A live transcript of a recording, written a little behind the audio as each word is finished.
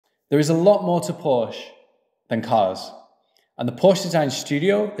There is a lot more to Porsche than cars, and the Porsche Design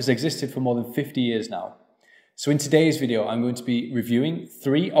Studio has existed for more than 50 years now. So in today's video, I'm going to be reviewing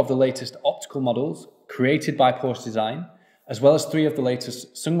 3 of the latest optical models created by Porsche Design, as well as 3 of the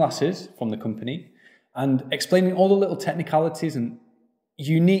latest sunglasses from the company, and explaining all the little technicalities and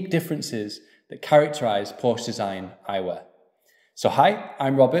unique differences that characterize Porsche Design eyewear. So hi,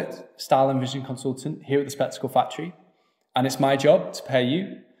 I'm Robert, Style and Vision Consultant here at the Spectacle Factory, and it's my job to pair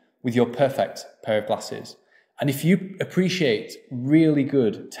you with your perfect pair of glasses. And if you appreciate really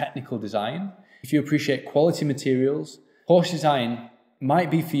good technical design, if you appreciate quality materials, Porsche Design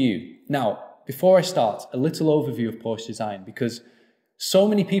might be for you. Now, before I start, a little overview of Porsche Design, because so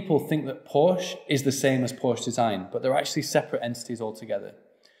many people think that Porsche is the same as Porsche Design, but they're actually separate entities altogether.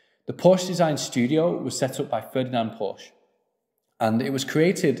 The Porsche Design Studio was set up by Ferdinand Porsche, and it was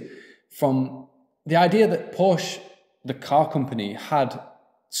created from the idea that Porsche, the car company, had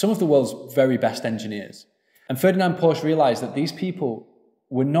some of the world's very best engineers. And Ferdinand Porsche realized that these people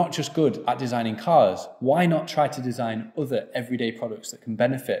were not just good at designing cars. Why not try to design other everyday products that can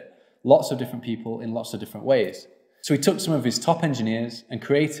benefit lots of different people in lots of different ways? So he took some of his top engineers and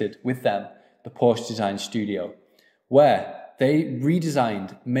created with them the Porsche Design Studio, where they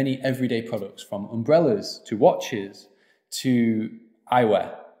redesigned many everyday products, from umbrellas to watches to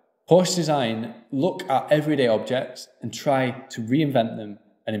eyewear. Porsche Design look at everyday objects and try to reinvent them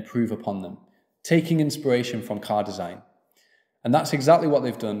and improve upon them, taking inspiration from car design. And that's exactly what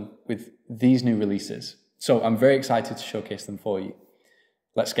they've done with these new releases. So I'm very excited to showcase them for you.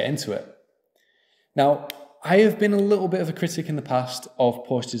 Let's get into it. Now, I have been a little bit of a critic in the past of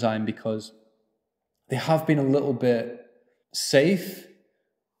Porsche Design because they have been a little bit safe,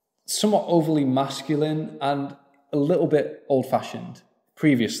 somewhat overly masculine, and a little bit old-fashioned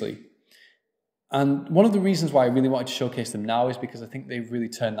previously. And one of the reasons why I really wanted to showcase them now is because I think they've really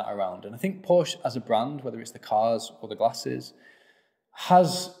turned that around. And I think Porsche as a brand, whether it's the cars or the glasses,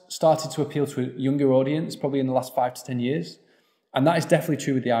 has started to appeal to a younger audience, probably in the last 5 to 10 years. And that is definitely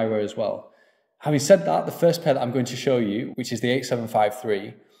true with the eyewear as well. Having said that, the first pair that I'm going to show you, which is the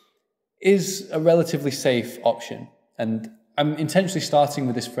 8753, is a relatively safe option. And I'm intentionally starting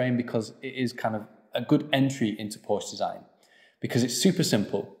with this frame because it is kind of a good entry into Porsche Design, because it's super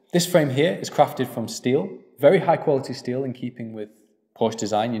simple. This frame here is crafted from steel, very high quality steel in keeping with Porsche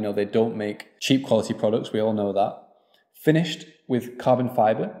Design. You know, they don't make cheap quality products, we all know that. Finished with carbon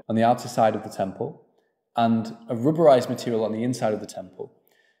fiber on the outer side of the temple and a rubberized material on the inside of the temple.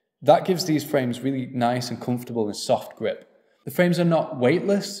 That gives these frames really nice and comfortable and soft grip. The frames are not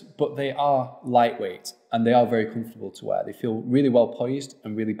weightless, but they are lightweight and they are very comfortable to wear. They feel really well poised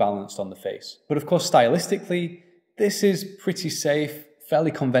and really balanced on the face. But of course, stylistically, this is pretty safe,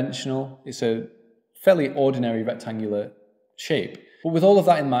 fairly conventional. It's a fairly ordinary rectangular shape. But with all of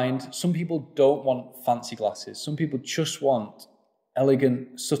that in mind, some people don't want fancy glasses. Some people just want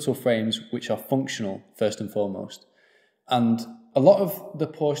elegant, subtle frames which are functional first and foremost. And a lot of the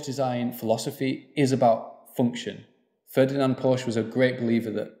Porsche Design philosophy is about function. Ferdinand Porsche was a great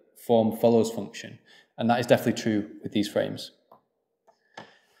believer that form follows function, and that is definitely true with these frames.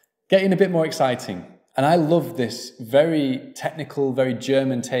 Getting a bit more exciting, and I love this very technical, very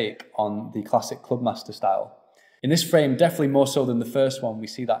German take on the classic Clubmaster style. In this frame, definitely more so than the first one, we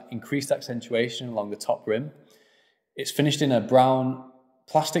see that increased accentuation along the top rim. It's finished in a brown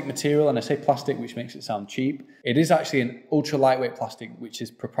plastic material, and I say plastic which makes it sound cheap. It is actually an ultra lightweight plastic which is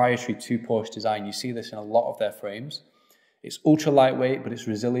proprietary to Porsche Design. You see this in a lot of their frames. It's ultra lightweight, but it's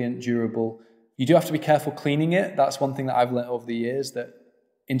resilient, durable. You do have to be careful cleaning it. That's one thing that I've learned over the years, that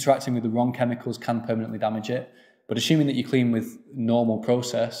interacting with the wrong chemicals can permanently damage it. But assuming that you clean with normal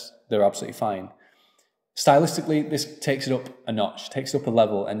process, they're absolutely fine. Stylistically, this takes it up a notch, takes it up a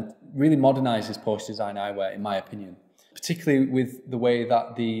level, and really modernizes Porsche Design eyewear, in my opinion. Particularly with the way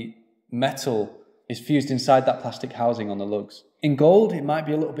that the metal is fused inside that plastic housing on the lugs. In gold, it might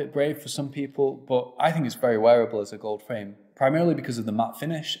be a little bit brave for some people, but I think it's very wearable as a gold frame, primarily because of the matte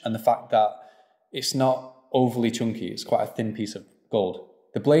finish and the fact that it's not overly chunky. It's quite a thin piece of gold.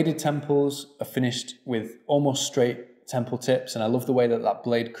 The bladed temples are finished with almost straight temple tips, and I love the way that that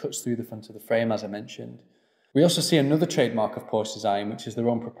blade cuts through the front of the frame, as I mentioned. We also see another trademark of Porsche Design, which is their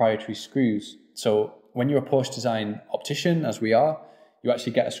own proprietary screws. So when you're a Porsche Design optician, as we are, you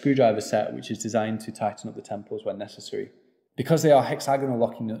actually get a screwdriver set which is designed to tighten up the temples when necessary. Because they are hexagonal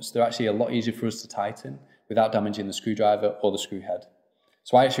locking nuts, they're actually a lot easier for us to tighten without damaging the screwdriver or the screw head.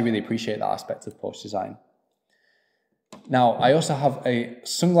 So I actually really appreciate that aspect of Porsche Design. Now, I also have a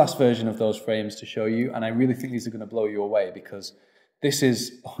sunglass version of those frames to show you, and I really think these are going to blow you away because this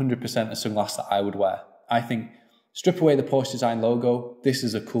is 100% a sunglass that I would wear. I think Strip away the Porsche Design logo, this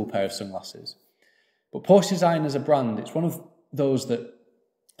is a cool pair of sunglasses. But Porsche Design as a brand, it's one of those that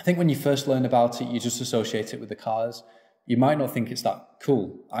I think when you first learn about it, you just associate it with the cars. You might not think it's that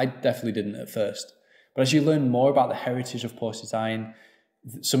cool. I definitely didn't at first. But as you learn more about the heritage of Porsche Design,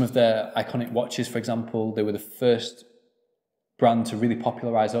 some of their iconic watches, for example, they were the first brand to really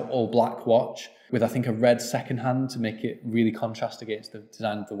popularize an all black watch with, I think, a red second hand to make it really contrast against the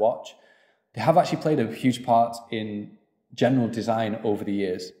design of the watch. They have actually played a huge part in general design over the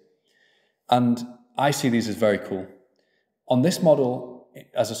years. And I see these as very cool. On this model,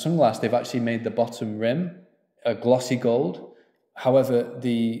 as a sunglass, they've actually made the bottom rim a glossy gold. However,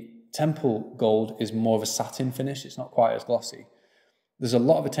 the temple gold is more of a satin finish. It's not quite as glossy. There's a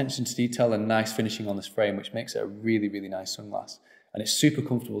lot of attention to detail and nice finishing on this frame, which makes it a really, really nice sunglass. And it's super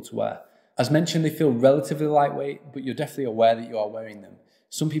comfortable to wear. As mentioned, they feel relatively lightweight, but you're definitely aware that you are wearing them.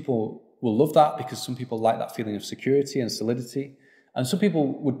 Some people will love that because some people like that feeling of security and solidity. And some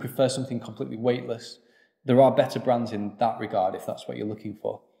people would prefer something completely weightless. There are better brands in that regard if that's what you're looking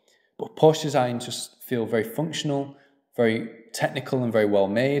for. But Porsche Design just feel very functional, very technical and very well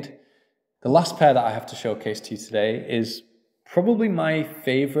made. The last pair that I have to showcase to you today is probably my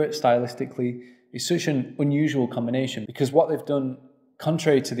favorite stylistically. It's such an unusual combination because what they've done,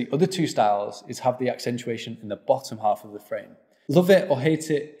 contrary to the other two styles, is have the accentuation in the bottom half of the frame. Love it or hate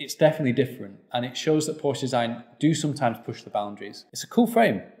it, it's definitely different, and it shows that Porsche Design do sometimes push the boundaries. It's a cool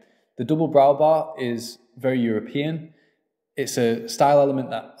frame. The double brow bar is very European. It's a style element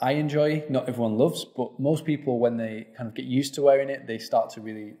that I enjoy, not everyone loves, but most people, when they kind of get used to wearing it, they start to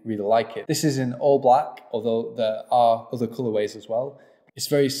really, really like it. This is in all black, although there are other colorways as well. It's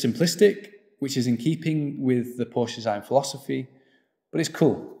very simplistic, which is in keeping with the Porsche Design philosophy, but it's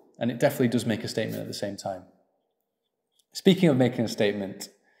cool, and it definitely does make a statement at the same time. Speaking of making a statement,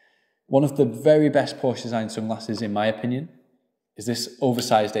 one of the very best Porsche Design sunglasses, in my opinion, is this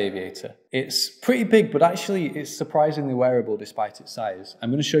oversized aviator. It's pretty big, but actually it's surprisingly wearable despite its size. I'm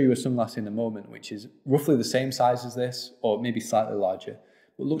going to show you a sunglass in a moment, which is roughly the same size as this, or maybe slightly larger,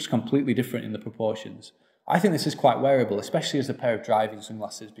 but looks completely different in the proportions. I think this is quite wearable, especially as a pair of driving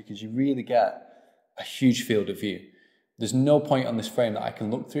sunglasses, because you really get a huge field of view. There's no point on this frame that I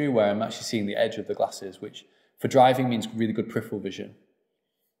can look through where I'm actually seeing the edge of the glasses, which for driving means really good peripheral vision.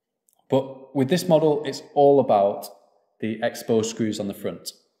 But with this model, it's all about the exposed screws on the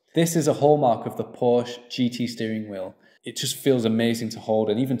front. This is a hallmark of the Porsche GT steering wheel. It just feels amazing to hold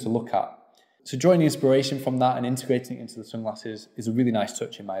and even to look at. So drawing the inspiration from that and integrating it into the sunglasses is a really nice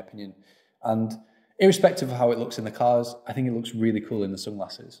touch in my opinion. And irrespective of how it looks in the cars, I think it looks really cool in the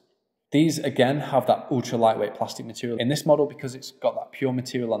sunglasses. These again have that ultra lightweight plastic material. In this model, because it's got that pure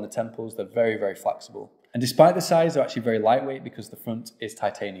material on the temples, they're very, very flexible. And despite the size, they're actually very lightweight because the front is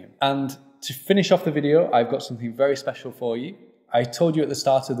titanium. And to finish off the video, I've got something very special for you. I told you at the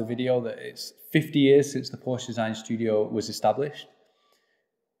start of the video that it's 50 years since the Porsche Design Studio was established.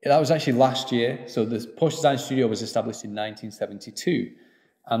 That was actually last year. So the Porsche Design Studio was established in 1972.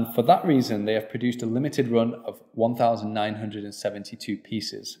 And for that reason, they have produced a limited run of 1,972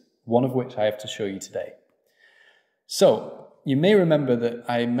 pieces, one of which I have to show you today. So you may remember that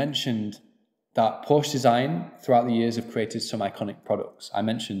I mentioned that Porsche Design throughout the years have created some iconic products. I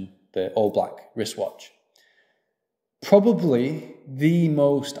mentioned the all-black wristwatch. Probably the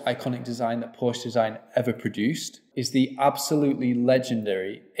most iconic design that Porsche Design ever produced is the absolutely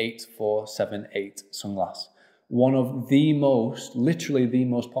legendary 8478 sunglass. One of the most, literally the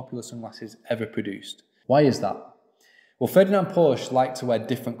most popular sunglasses ever produced. Why is that? Well, Ferdinand Porsche liked to wear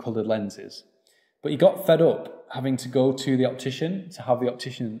different coloured lenses, but he got fed up having to go to the optician to have the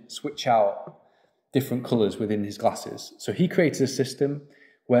optician switch out different colours within his glasses. So he created a system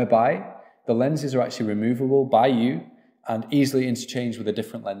whereby the lenses are actually removable by you and easily interchanged with a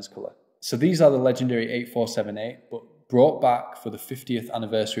different lens colour. So these are the legendary 8478, but brought back for the 50th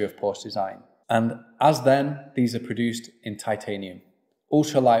anniversary of Porsche Design. And as then, these are produced in titanium.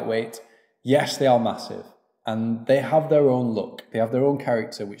 Ultra lightweight, yes, they are massive, and they have their own look. They have their own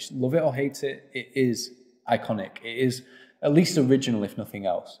character, which, love it or hate it, it is iconic. It is at least original, if nothing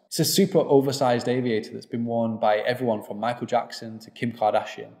else. It's a super oversized aviator that's been worn by everyone from Michael Jackson to Kim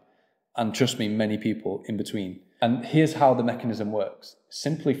Kardashian, and trust me, many people in between. And here's how the mechanism works. It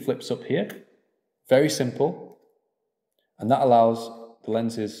simply flips up here, very simple, and that allows the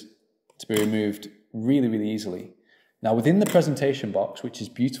lenses to be removed really, really easily. Now within the presentation box, which is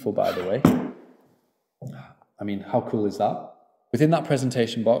beautiful by the way, I mean, how cool is that? Within that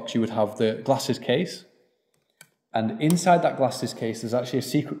presentation box, you would have the glasses case, and inside that glasses case, there's actually a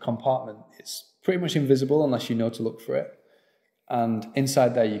secret compartment. It's pretty much invisible unless you know to look for it. And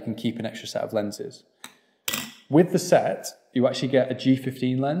inside there, you can keep an extra set of lenses. With the set, you actually get a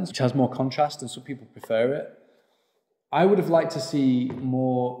G15 lens, which has more contrast and some people prefer it. I would have liked to see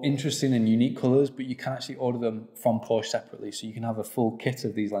more interesting and unique colors, but you can actually order them from Porsche separately. So you can have a full kit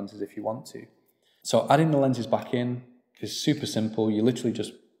of these lenses if you want to. So adding the lenses back in is super simple. You literally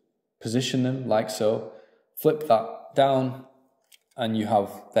just position them like so, flip that down, and you have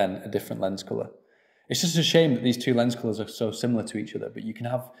then a different lens color. It's just a shame that these two lens colors are so similar to each other, but you can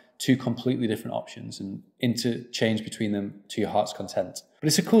have two completely different options and interchange between them to your heart's content. But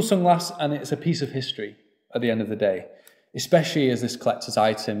it's a cool sunglass and it's a piece of history at the end of the day, especially as this collector's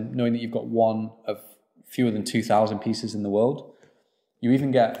item, knowing that you've got one of fewer than 2,000 pieces in the world. You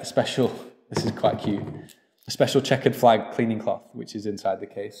even get a special, this is quite cute, a special checkered flag cleaning cloth, which is inside the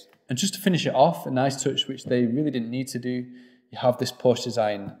case. And just to finish it off, a nice touch, which they really didn't need to do, you have this Porsche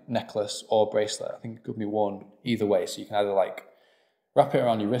Design necklace or bracelet. I think it could be worn either way. So you can either like wrap it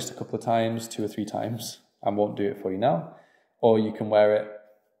around your wrist a couple of times, 2 or 3 times. I won't do it for you now. Or you can wear it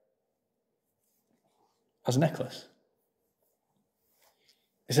as a necklace.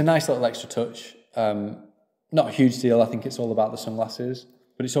 It's a nice little extra touch. Not a huge deal. I think it's all about the sunglasses,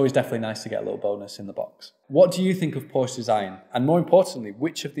 but it's always definitely nice to get a little bonus in the box. What do you think of Porsche Design? And more importantly,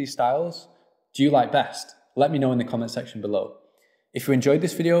 which of these styles do you like best? Let me know in the comment section below. If you enjoyed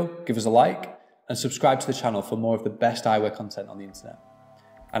this video, give us a like and subscribe to the channel for more of the best eyewear content on the internet.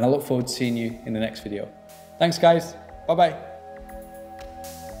 And I look forward to seeing you in the next video. Thanks guys, bye bye.